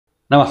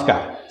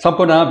नमस्कार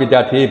सम्पूर्ण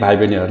विद्यार्थी भाइ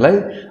बहिनीहरूलाई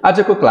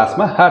आजको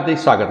क्लासमा हार्दिक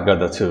स्वागत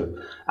गर्दछु।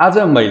 आज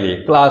मैले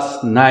क्लास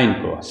 9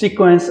 को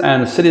सिक्वेन्स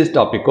एन्ड सिरिज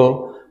टपिकको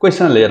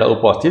क्वेशन लिएर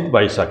उपस्थित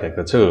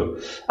भइसकेको छु।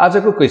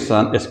 आजको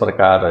क्वेशन यस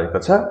प्रकार रहेको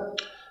छ,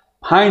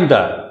 find the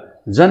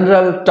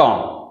general term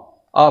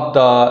of the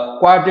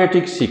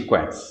quadratic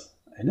sequence.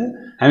 हैन,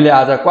 हामीले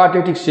आज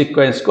क्वाड्रेटिक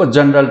सिक्वेन्सको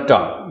जनरल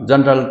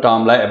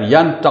टर्मलाई अब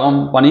n टर्म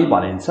पनि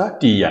भनिन्छ,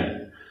 tn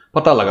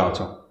पत्ता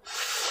लगाउँछौं।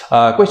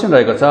 क्वेशन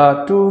रहेको छ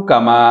 2,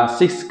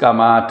 6,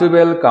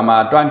 12,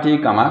 20,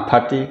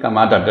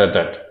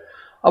 30, ...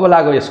 अब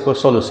लागौ यसको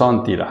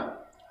सोलुसनतिर।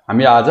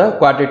 हामी आज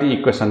क्वाड्रेटिक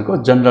इक्वेसनको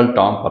जनरल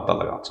टर्म पत्ता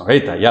लगाउँछौं है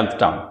त, nth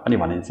टर्म पनि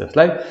भनिन्छ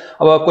यसलाई।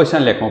 अब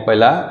क्वेशन लेखौं।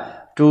 पहिला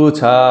 2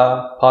 छ,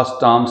 first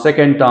term,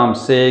 second term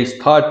 6,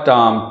 third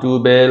term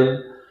 12,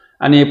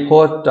 अनि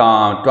फोर्थ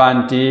टर्म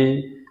 20,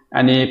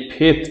 अनि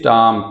फिफ्थ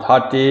टर्म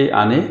 30,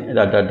 अनि ...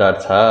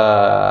 छ।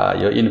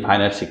 यो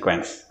इन्फाइनाइट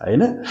सिक्वेन्स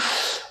हैन।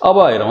 अब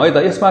हेरौं है त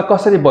यसमा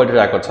कसरी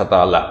बढिरहेको छ त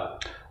ल।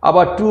 अब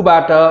 2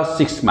 बाट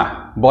 6 मा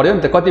बढ्यो नि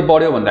त, कति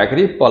बढ्यो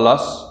भन्दाखेरि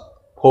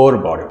 +4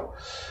 बढ्यो।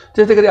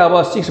 त्यसैगरी अब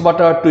 6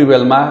 बाट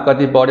 12 मा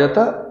कति बढ्यो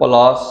त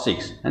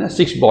 +6 हैन।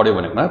 6 बढ्यो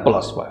भनेको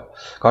प्लस भयो,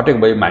 घटेको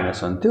भए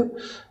माइनस हुन्थ्यो।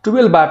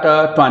 12 बाट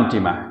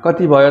 20 मा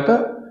कति भयो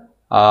त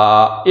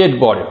 8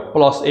 बढ्यो,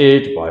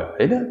 +8 भयो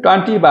हैन।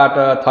 20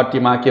 बाट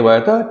 30 मा के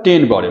भयो त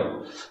 10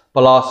 बढ्यो,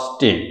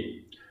 +10।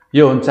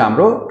 यो हुन्छ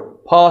हाम्रो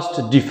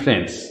फर्स्ट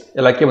डिफरेन्स।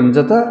 यसलाई के भनिन्छ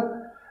त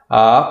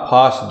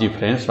फर्स्ट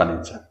डिफरेन्स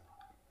भनिन्छ।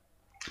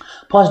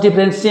 फर्स्ट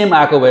डिफरेन्स सेम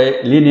आएको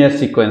भए लिनियर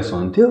सिक्वेन्स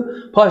हुन्थ्यो।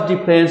 फर्स्ट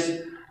डिफरेन्स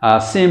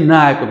सेम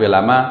नआएको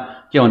बेलामा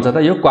के हुन्छ त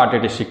यो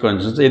क्वाड्रेटिक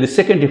सिक्वेन्स हुन्छ, यदि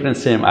सेकेन्ड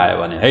डिफरेन्स सेम आयो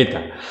भने है त।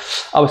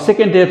 अब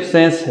सेकेन्ड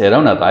डिफरेन्स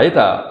हेरौं न त है त।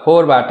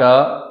 4 बाट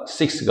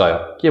 6 गयो,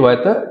 के भयो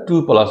त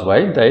 2 प्लस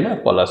भयो नि त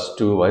हैन,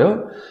 +2 भयो।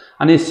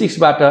 अनि 6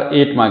 बाट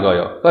 8 मा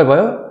गयो, के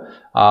भयो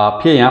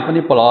फेरि यहाँ पनि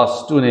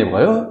 +2 नै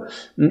भयो।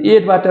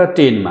 8 बाट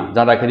 10 मा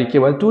जाँदाखेरि के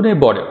भयो 2 नै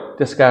बढ्यो,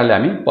 त्यसकारणले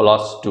हामी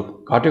 +2,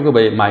 घटेको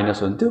भए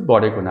माइनस हुन्थ्यो,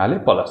 बढेको हुनाले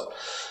प्लस।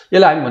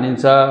 यसलाई हामी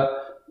भनिन्छ,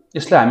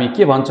 यसलाई हामी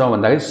के भन्छौं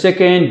भन्दाखेरि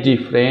सेकेन्ड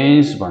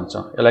डिफरेन्स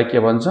भन्छौं। यसलाई के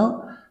भन्छौं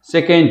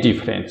सेकेन्ड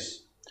डिफरेन्स।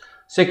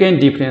 सेकेन्ड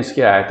डिफरेन्स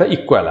के आयो त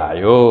इक्वल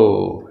आयो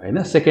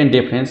हैन। Second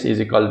difference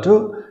is equal to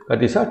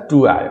कति छ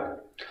 2 आयो।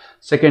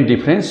 सेकेन्ड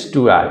डिफरेन्स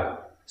 2 आयो।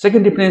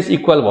 सेकेन्ड डिफरेन्स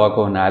इक्वल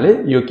भएको हुनाले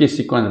यो के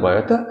सिक्वेन्स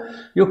भयो त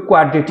यो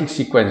क्वाड्रेटिक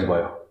सिक्वेन्स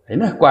भयो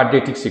हैन।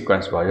 क्वाड्रेटिक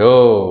सिक्वेन्स भयो,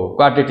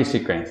 क्वाड्रेटिक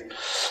सिक्वेन्स।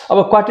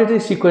 अब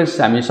क्वाड्रेटिक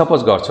सिक्वेन्स हामी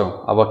सपोज गर्छौं।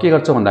 अब के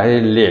गर्छौं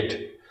भन्दाखेरि लेट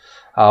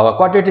अब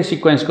quadratic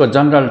सिक्वेन्सको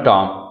general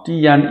term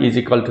tn is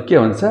equal to के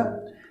हुन्छ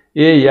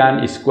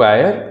an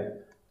square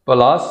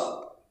plus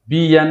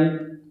bn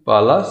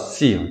plus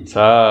c हुन्छ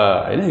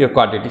हैन। यो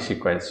क्वाड्रेटिक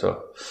सिक्वेन्स हो।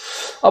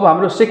 अब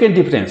हाम्रो सेकेन्ड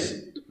डिफरेन्स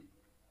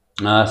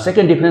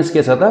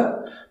के छ त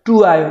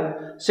 2 आयो।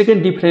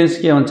 सेकेन्ड डिफरेन्स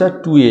के हुन्छ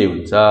 2a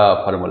हुन्छ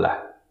फर्मुला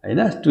हैन।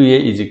 2a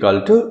is equal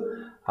to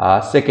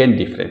second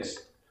difference.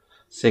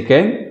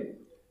 Second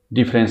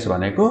difference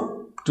भनेको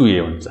 2a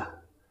हुन्छ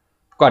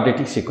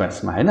क्वाड्रेटिक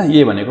सिक्वेन्समा हैन।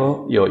 a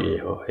भनेको यो a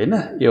हो हैन।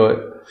 यो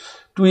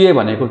 2a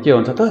भनेको के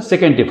हुन्छ त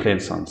सेकेन्ड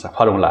डिफरेन्स हुन्छ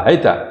फर्मुला है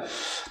त।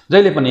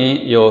 जहिले पनि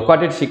यो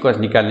क्वाड्रेटिक सिक्वेन्स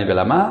निकाल्ने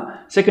बेलामा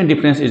second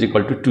difference is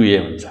equal to 2a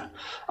हुन्छ।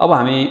 अब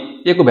हामी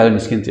a को भ्यालु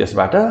निस्किन्छ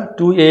यसबाट।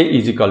 2a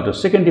is equal to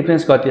second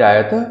difference कति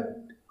आयो त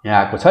यहाँ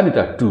आएको छ नि त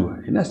 2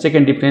 हैन।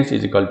 Second difference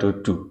is equal to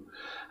 2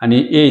 अनि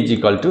a is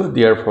equal to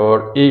therefore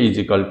a is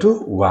equal to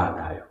 1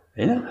 आयो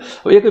हैन।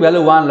 अब a को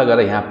भ्यालु 1 लगाएर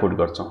यहाँ पुट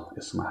गर्छौं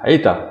यसमा है त।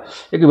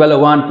 a को भ्यालु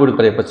 1 पुट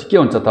गरेपछि के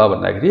हुन्छ त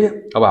भन्दाखेरि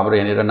अब हाम्रो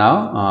यहाँनिर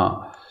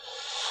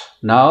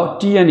now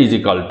tn is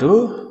equal to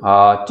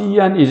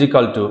an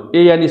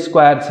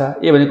square छ।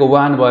 a भनेको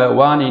 1 भयो,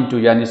 1 into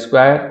n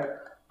square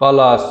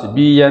plus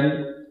bn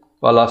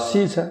plus c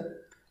छ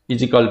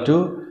is equal to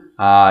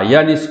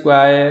n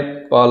square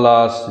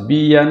plus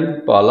bn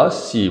plus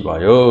c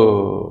भयो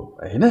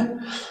हैन।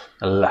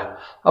 ल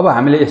अब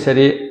हामीले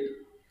यसरी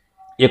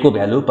a को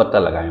भ्यालु पत्ता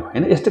लगायौं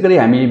हैन। यस्तै गरी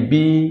हामी b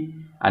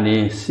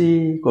अनि c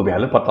को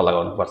भ्यालु पत्ता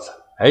लगाउनु पर्छ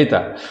है त।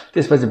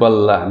 त्यसपछि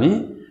बल्ल हामी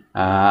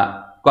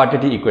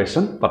क्वाड्रेटिक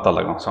इक्वेसन पत्ता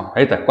लगाउँछौं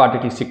है त।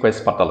 क्वाड्रेटिक सिक्वेन्स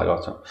पत्ता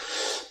लगाउँछौं।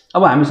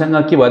 अब हामीसँग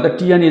के भयो त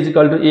tn is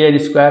equal to an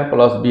square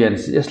plus bn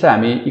c। यसलाई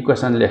हामी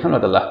इक्वेसन लेखौं न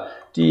त ल।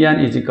 tn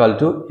is equal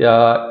to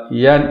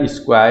n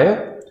square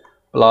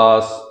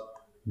plus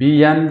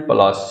bn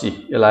plus c।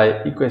 यसलाई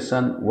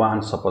इक्वेसन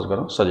 1 सपोज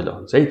गरौँ, सजिलो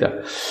हुन्छ है त।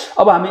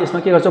 अब हामी यसमा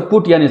के गर्छौं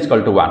put n is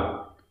equal to 1।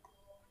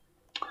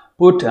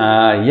 Put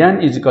n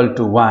is equal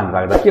to 1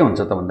 राख्दा के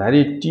हुन्छ त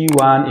भन्दाखेरि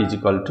t1 इज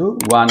इक्वल टु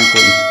 1 को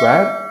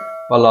square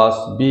plus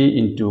b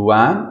into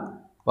 1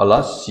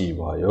 plus c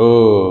भयो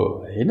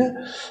हैन।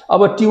 अब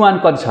t1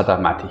 कति छ त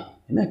माथि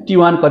हैन।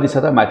 t1 कति छ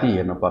त माथि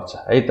हेर्नु पर्छ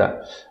है त।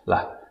 ल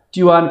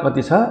t1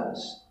 कति छ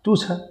 2 छ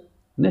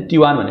हैन।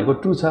 t1 भनेको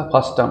 2 छ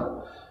फर्स्ट टर्म।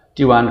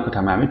 t1 को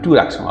ठाउँमा हामी 2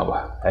 राख्छौं अब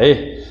है।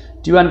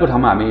 t1 को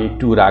ठाउँमा हामी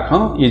 2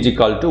 राखौं इज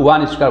इक्वल टु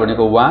 1 स्क्वायर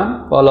भनेको 1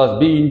 प्लस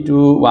b इन्टु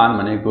 1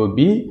 भनेको b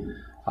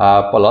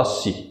प्लस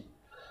c।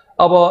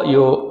 अब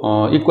यो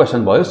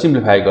इक्वेसन भयो,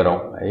 सिम्प्लिफाई गरौँ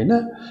हैन।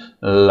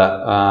 ल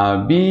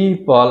b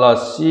plus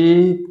c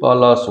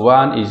plus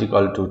 1 is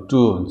equal to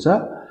 2 हुन्छ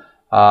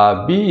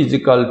b is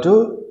equal to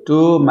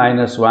 2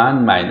 minus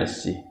 1 minus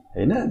c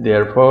हैन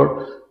therefore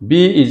b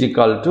is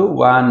equal to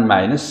 1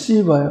 minus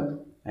c भयो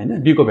हैन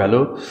b को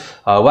भ्यालु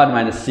 1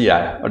 minus c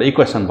आयो एउटा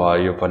इक्वेसन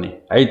भयो यो पनि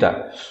है त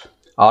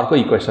अर्को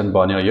इक्वेसन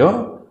बन्यो यो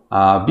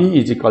b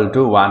is equal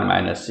to 1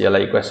 minus c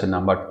लाई इक्वेसन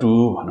नम्बर 2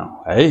 भनौं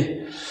है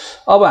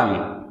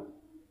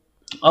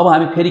अब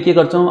हामी फेरि के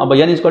गर्छौं अब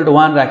n =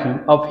 1 राख्यौं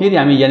अब फेरि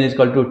हामी n =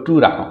 2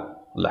 राखौं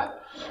ल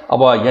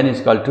अब n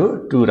 =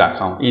 2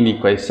 राखौं इन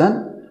इक्वेसन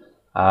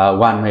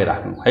 1 मै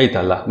राखौं है त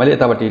ल मैले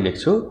यतापटि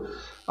लेख्छु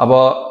अब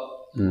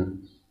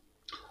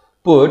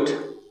put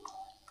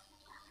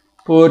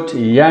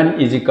n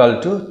 =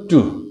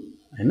 2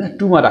 हैन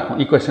 2 मा राखौं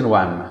इक्वेसन 1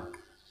 मा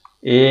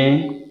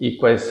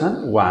इक्वेसन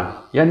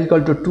 1 n =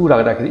 2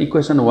 राख्दाखेरि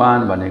इक्वेसन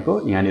 1 भनेको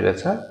यहाँ नि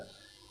रहेछ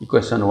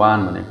इक्वेसन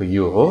 1 भनेको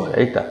यो हो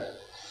है त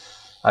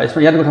यसमा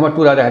n को ठाउँमा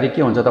 2 राख्दाखेरि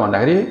के हुन्छ त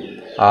भन्दाखेरि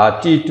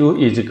t2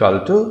 =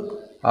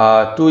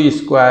 2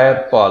 square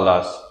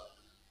plus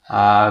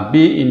b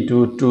 *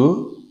 2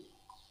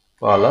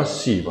 plus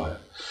c भयो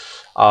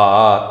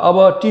अब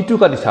t2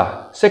 कति छ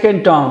सेकेन्ड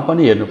टर्म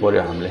पनि हेर्नु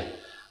पर्यो हामीले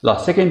ल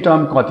सेकेन्ड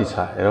टर्म कति छ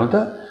हेरौं त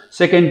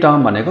सेकेन्ड टर्म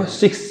भनेको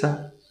 6 छ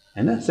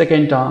हैन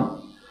सेकेन्ड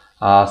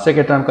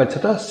टर्म कति छ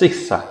त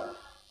 6 छ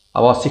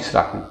अब 6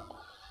 राखौं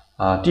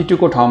t2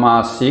 को ठाउँमा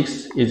 6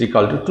 =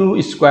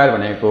 2 स्क्वायर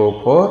भनेको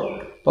 4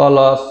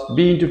 प्लस b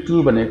 *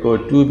 2 भनेको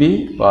 2b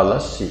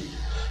प्लस c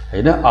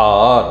हैन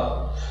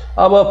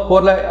अब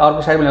 4 लाई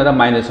अर्को साइडमा ल्याउँदा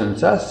माइनस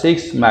हुन्छ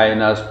 6 -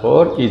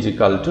 4 =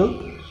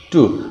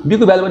 2 b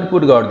को भ्यालु पनि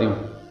पुट गर्दियौ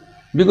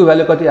b को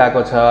भ्यालु कति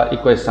आएको छ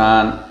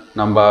इक्वेसन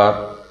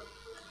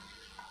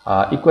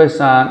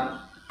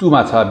 2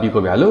 मा छ b को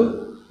भ्यालु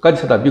कति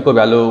छ त b को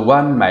भ्यालु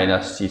 1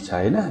 - c छ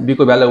हैन b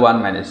को भ्यालु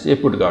 1 - c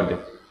पुट गर्दियौ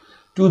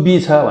 2b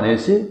छ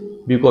भनेपछि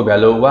b को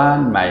भ्यालु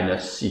 1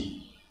 - c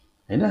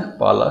हैन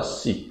प्लस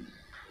c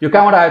यो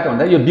कहाँबाट आयो त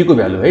भन्दा यो b को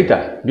भ्यालु है त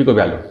b को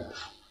भ्यालु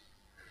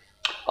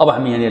अब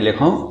हामी यहाँ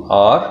लेखौं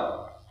और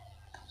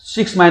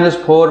 6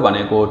 - 4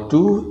 भनेको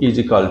 2 =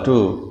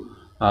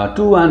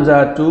 2 1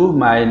 = 2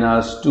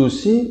 -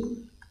 2c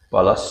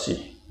प्लस c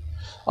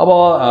अब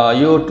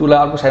यो 2 लाई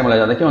अर्को साइडमा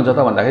लैजाँदा के हुन्छ त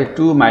भन्दाखेरि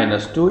 2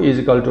 - 2 =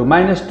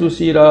 -2c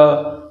र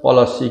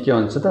प्लस c के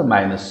हुन्छ त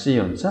 -c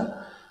हुन्छ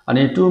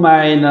अनि 2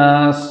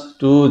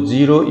 - 2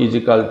 0 =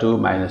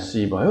 -c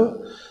भयो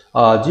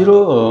 0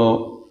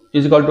 =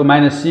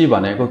 -c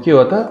भनेको के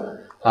हो त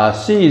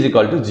c =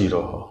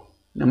 0 हो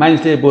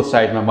माइनसले बोथ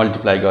साइडमा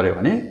मल्टिप्लाई गर्यो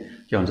भने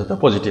के हुन्छ त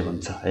पोजिटिभ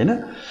हुन्छ हैन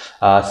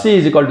c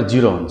 =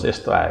 0 हुन्छ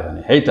यस्तो आयो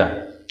भने है त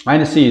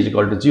 -c =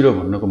 0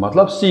 भन्नुको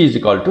मतलब c =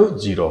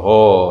 0 हो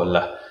ल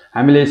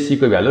हामीले c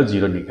को भ्यालु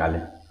 0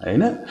 निकाल्यौं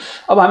हैन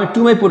अब हामी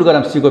 2 मै पुट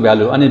गरौँ c को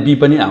भ्यालु अनि b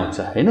पनि आउँछ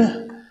हैन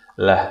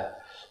ल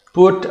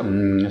पुट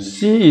c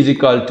 =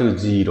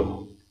 0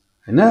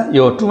 हैन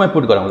यो 2 मै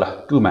पुट गरौँ ल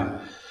 2 मा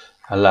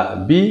ल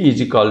b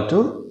 =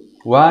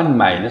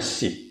 1 -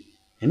 c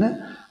हैन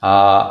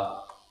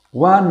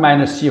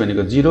 1 - c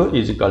भनेको 0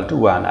 =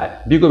 1 आयो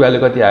b को भ्यालु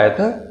कति आयो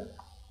त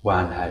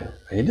 1 आयो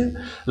हैन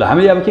ल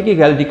हामीले अब के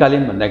भ्यालु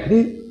निकाल्यौं भन्दाखेरि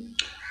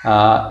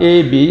a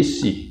b c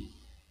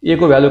a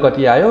को भ्यालु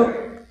कति आयो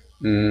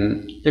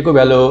a को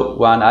भ्यालु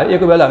 1 आयो a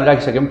को भ्यालु हामी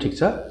राखिसक्यौं ठीक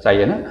छ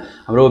चाहिएन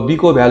हाम्रो b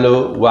को भ्यालु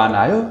 1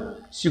 आयो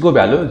c को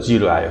भ्यालु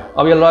 0 आयो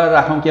अब यो ल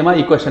राखौं केमा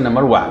इक्वेसन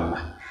नम्बर 1 मा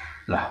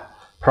ल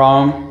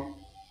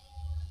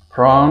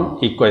फ्रम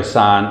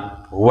इक्वेसन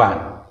 1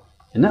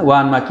 हैन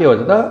 1 मा के हो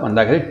त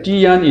भन्दाखेरि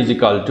tn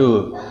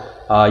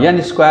 = n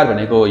स्क्वायर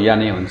भनेको n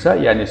नै हुन्छ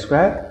n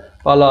स्क्वायर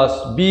प्लस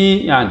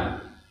bn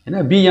हैन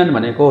bn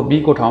भनेको b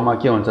को ठाउँमा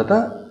के हुन्छ त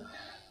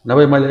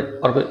नभए मैले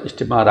अर्को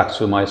स्टेपमा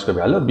राख्छु म यसको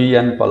भ्यालु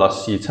bn प्लस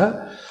c छ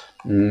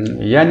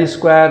n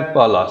स्क्वायर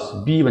प्लस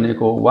b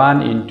भनेको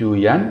 1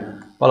 * n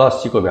प्लस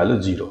c को value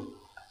 0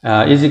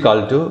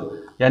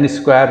 = n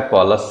square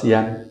plus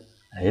n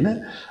हैन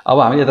अब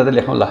हामी यता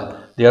लेखौं ल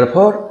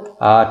therefore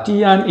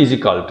tn =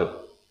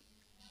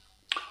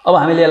 अब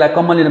हामीले यसलाई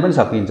कमन लिन पनि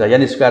सकिन्छ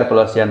n स्क्वायर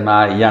प्लस n मा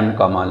n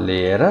कमन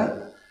लिएर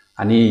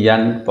अनि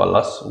n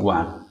प्लस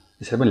 1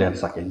 यसरी पनि लेख्न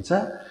सकिन्छ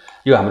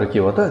यो हाम्रो के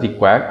हो त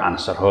रिक्वायर्ड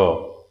आन्सर हो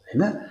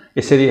हैन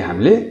यसरी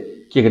हामीले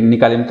के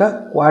निकाल्यौं त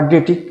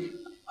क्वाड्रेटिक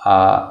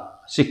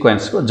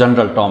सिक्वेन्स को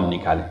जनरल टर्म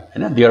निकाल्यौं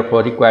हैन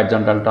therefore required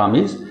general term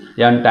is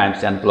n times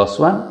n plus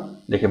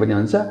 1 लेखे पनि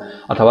हुन्छ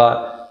अथवा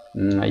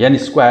n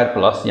स्क्वायर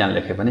प्लस n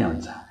लेखे पनि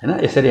हुन्छ हैन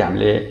यसरी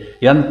हामीले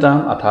n टर्म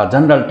अथवा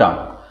general term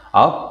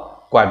of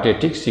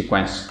quadratic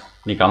sequence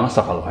निकाल्न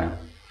सफल भयौं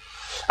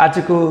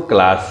आजको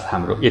क्लास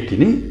हाम्रो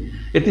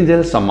यति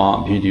जेलसम्म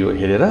भिडियो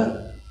हेरेर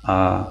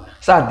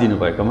साथ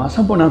दिनुभएकोमा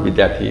सम्पूर्ण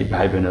विद्यार्थी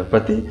भाइ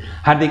बहिनीहरुप्रति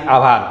हार्दिक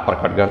आभार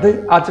प्रकट गर्दै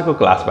आजको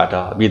क्लासबाट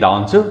बिदा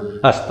हुन्छु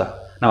हस्त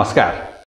नमस्कार।